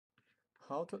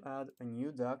How to add a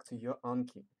new DAG to your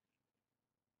Anki.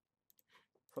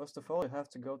 First of all, you have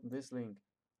to go to this link.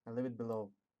 I'll leave it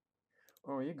below.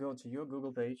 Or you go to your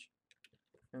Google page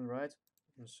and write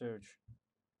and search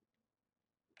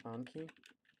Anki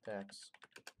tags.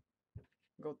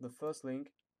 Go to the first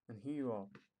link and here you are.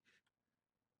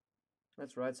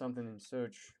 Let's write something in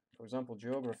search, for example,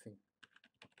 geography.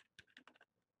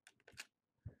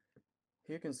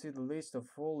 Here you can see the list of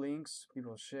all links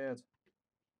people shared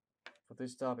for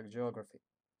this topic, geography.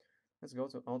 Let's go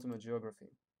to Ultimate Geography.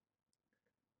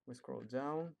 We scroll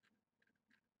down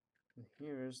and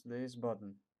here's this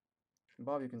button.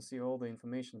 Above you can see all the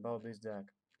information about this DAG.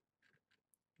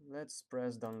 Let's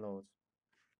press download.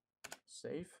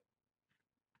 Save.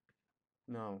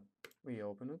 Now we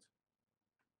open it.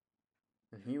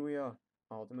 And here we are,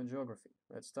 Ultimate Geography.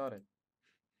 Let's start it.